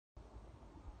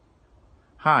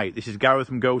Hi, this is Gareth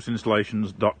from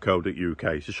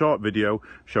ghostinstallations.co.uk. It's a short video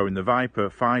showing the Viper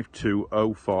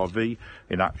 5204V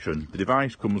in action. The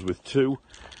device comes with two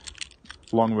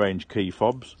long-range key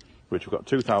fobs, which have got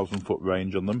 2,000 foot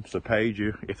range on them, so page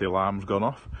you if the alarm's gone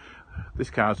off.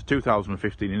 This car's a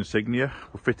 2015 Insignia.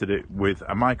 We fitted it with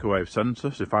a microwave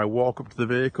sensor, so if I walk up to the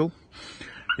vehicle,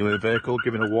 you'll hear the vehicle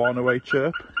giving a warn away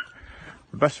chirp.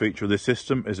 The best feature of this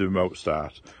system is a remote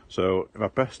start. So if I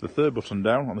press the third button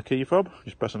down on the key fob,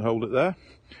 just press and hold it there,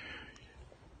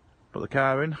 put the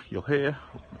car in, you'll hear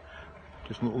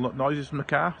just little noises from the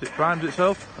car. It primes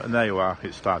itself, and there you are,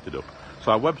 it's started up.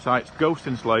 So our website's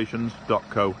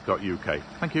ghostinstallations.co.uk.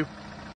 Thank you.